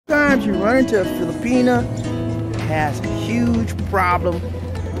sometimes you run into a Filipina that has a huge problem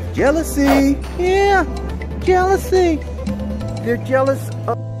with jealousy. Yeah, jealousy. They're jealous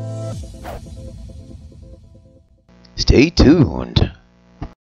of... Stay tuned.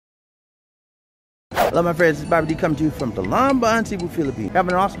 Hello my friends, this is Bobby D coming to you from the Lamban, Cebu, Philippines.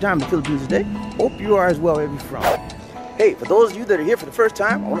 Having an awesome time in the Philippines today. Hope you are as well wherever you're from. Hey, for those of you that are here for the first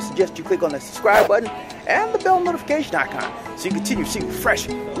time, I want to suggest you click on the subscribe button and the bell notification icon so you continue to see fresh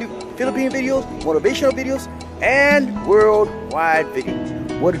new Philippine videos, motivational videos, and worldwide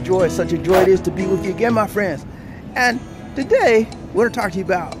videos. What a joy, such a joy it is to be with you again, my friends. And today, we're going to talk to you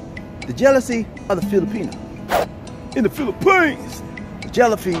about the jealousy of the Filipina. In the Philippines, the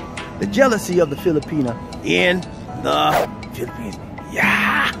jealousy of the Filipina in the Philippines.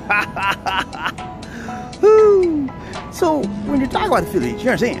 Yeah! Woo! So, when you're talking about the Philippines,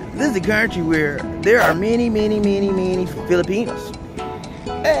 you understand, this is a country where there are many Filipinos.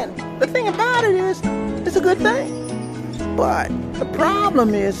 And the thing about it is, it's a good thing. But the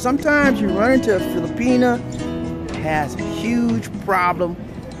problem is, sometimes you run into a Filipina that has a huge problem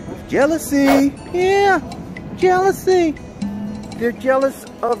with jealousy. Yeah, jealousy. They're jealous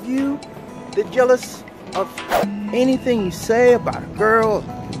of you. They're jealous of anything you say about a girl.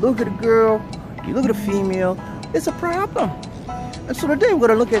 You look at a girl, you look at a female, it's a problem. And so today we're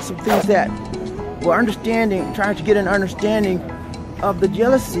going to look at some things that we're understanding, trying to get an understanding of the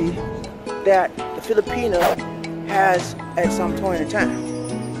jealousy that the Filipino has at some point in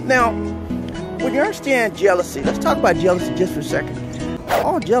time. Now, when you understand jealousy, let's talk about jealousy just for a second.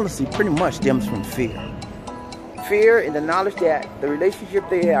 All jealousy pretty much stems from fear. Fear in the knowledge that the relationship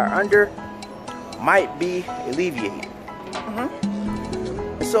they are under might be alleviated.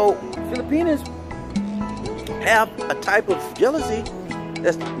 And so Filipinos have a type of jealousy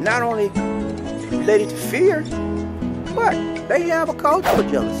that's not only related to fear, but they have a cultural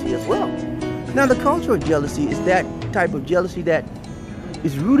jealousy as well. Now the cultural jealousy is that type of jealousy that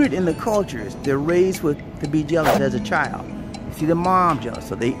is rooted in the cultures they're raised with to be jealous as a child. You see the mom jealous,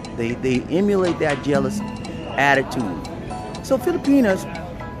 so they emulate that jealous attitude. So Filipinos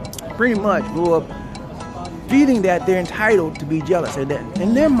pretty much grew up feeling that they're entitled to be jealous, and that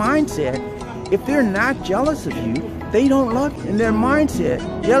in their mindset, if they're not jealous of you, they don't love you. In their mindset,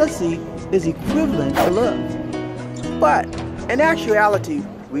 jealousy is equivalent to love. But in actuality,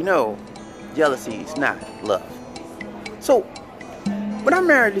 we know jealousy is not love. So when I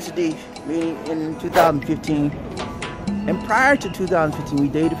married Lisa D in 2015, and prior to 2015 we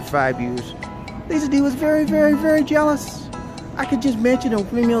dated for 5 years, Lisa D was very jealous. I could just mention a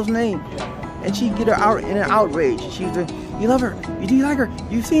female's name and she'd get her out in an outrage. She'd say, you love her, do you like her,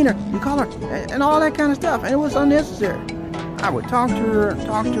 you've seen her, you call her, and all that kind of stuff. And it was unnecessary. I would talk to her,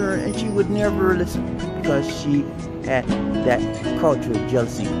 and she would never listen because she had that culture of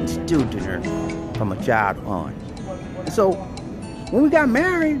jealousy instilled in her from a child on. And so when we got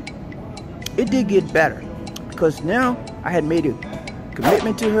married, it did get better because now I had made a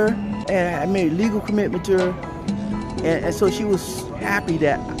commitment to her, and I made a legal commitment to her, and so she was happy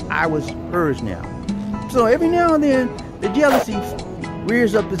that I was hers now. So every now and then, the jealousy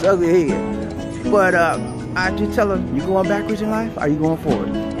rears up its ugly head. But I just tell her, you going backwards in life? Or are you going forward?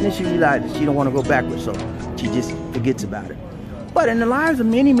 And then she realizes she don't want to go backwards, so she just forgets about it. But in the lives of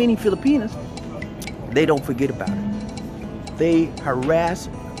many Filipinos, they don't forget about it. They harass.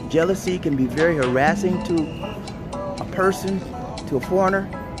 Jealousy can be very harassing to a person, to a foreigner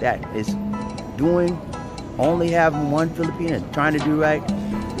that is only having one Filipino and trying to do right.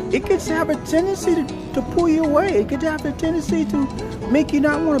 It could have a tendency to pull you away. It could have a tendency to make you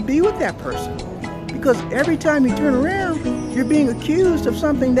not want to be with that person. Because every time you turn around, you're being accused of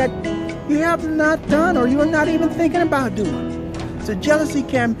something that you have not done or you're not even thinking about doing. So jealousy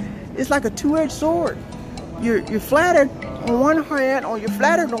it's like a two-edged sword. You're flattered on one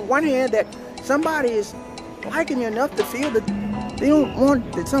hand, that somebody is liking you enough to feel that they don't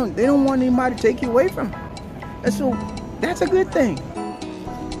want anybody to take you away from them. And so that's a good thing.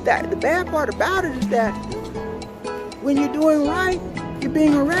 The bad part about it is that when you're doing right, you're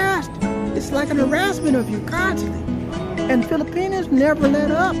being harassed. It's like an harassment of you constantly. And Filipinos never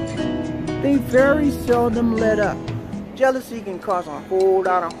let up. They very seldom let up. Jealousy can cause a whole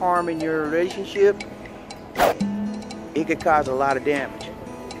lot of harm in your relationship. It could cause a lot of damage.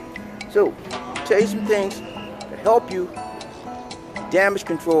 So, I'll tell you some things to help you damage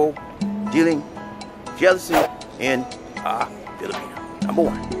control dealing with jealousy in Filipino. Number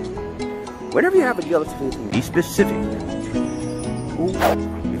one, whenever you have a jealous Filipino, be specific.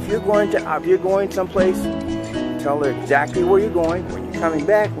 If you're going someplace, tell her exactly where you're going, when you're coming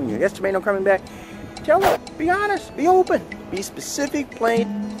back, when you're estimating on coming back. Tell her, be honest, be open, be specific, plain,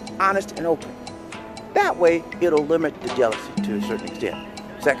 honest and open. That way, it'll limit the jealousy to a certain extent.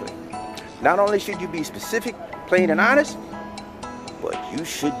 Secondly, not only should you be specific, plain and honest, but you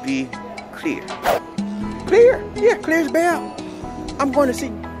should be clear. Clear? Yeah, clear as bell. I'm going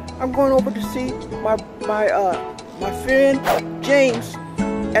over to see my friend James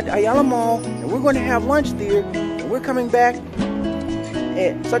at the Ayala Mall, and we're going to have lunch there, and we're coming back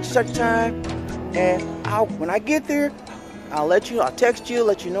at such and such time, and when I get there, I'll text you,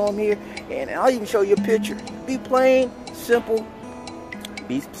 let you know I'm here, and I'll even show you a picture. Be plain, simple,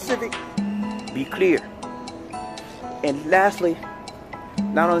 be specific, be clear. And lastly,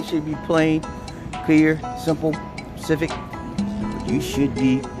 not only should you be plain, clear, simple, specific, but you should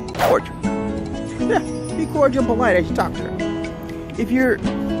be cordial. Yeah, be cordial and polite as you talk to her. If you're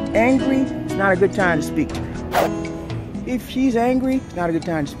angry, it's not a good time to speak to her. If she's angry, it's not a good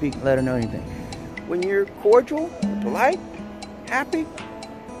time to speak and let her know anything. When you're cordial and polite, happy,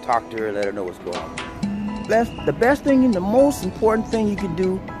 talk to her, let her know what's going on. The best thing and the most important thing you can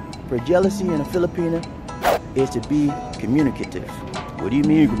do for jealousy in a Filipina is to be communicative. What do you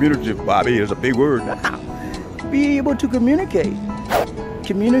mean communicative, Bobby? It's a big word. Be able to communicate.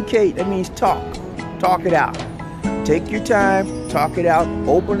 Communicate, that means talk. Talk it out. Take your time, talk it out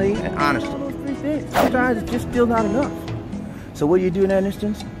openly and honestly. Those three things. Sometimes it's just still not enough. So what do you do in that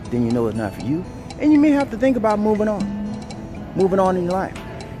instance? Then you know it's not for you. And you may have to think about moving on in your life.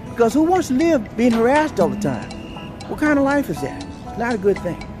 Because who wants to live being harassed all the time? What kind of life is that? It's not a good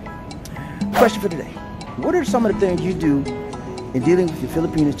thing. Question for today. What are some of the things you do in dealing with your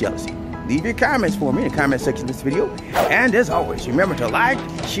Filipina's jealousy? Leave your comments for me in the comment section of this video. And as always, remember to like,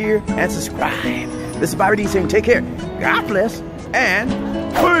 share, and subscribe. This is Bobby D saying take care, God bless, and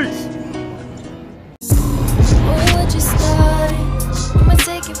peace!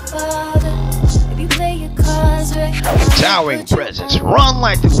 Towering presence, run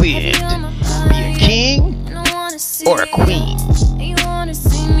like the wind. Be a king or a queen.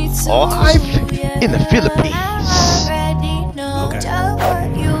 Life in the Philippines. Okay.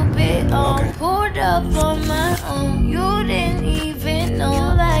 Pulled up on my own. You didn't even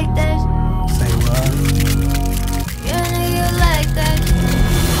know like that. Say what? Yeah, nigga like that.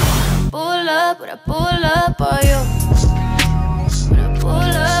 Pull up, when I pull up on you. When I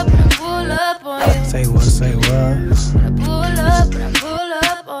pull up on you. Say what? Say what? When I pull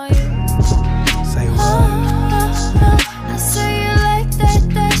up on you. Say what? I say you like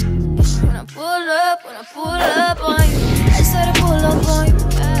that. When I pull up on you. I said I pull up on you.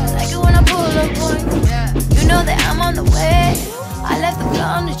 Like it when I pull up on you. You know that I'm on the way. I left the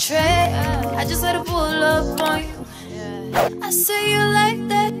car on the tray. I just let it pull up on you. I say you like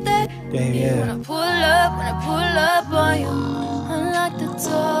that. Yeah. When I pull up on you. Unlock the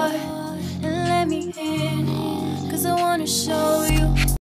door and let me in. 'Cause I wanna show you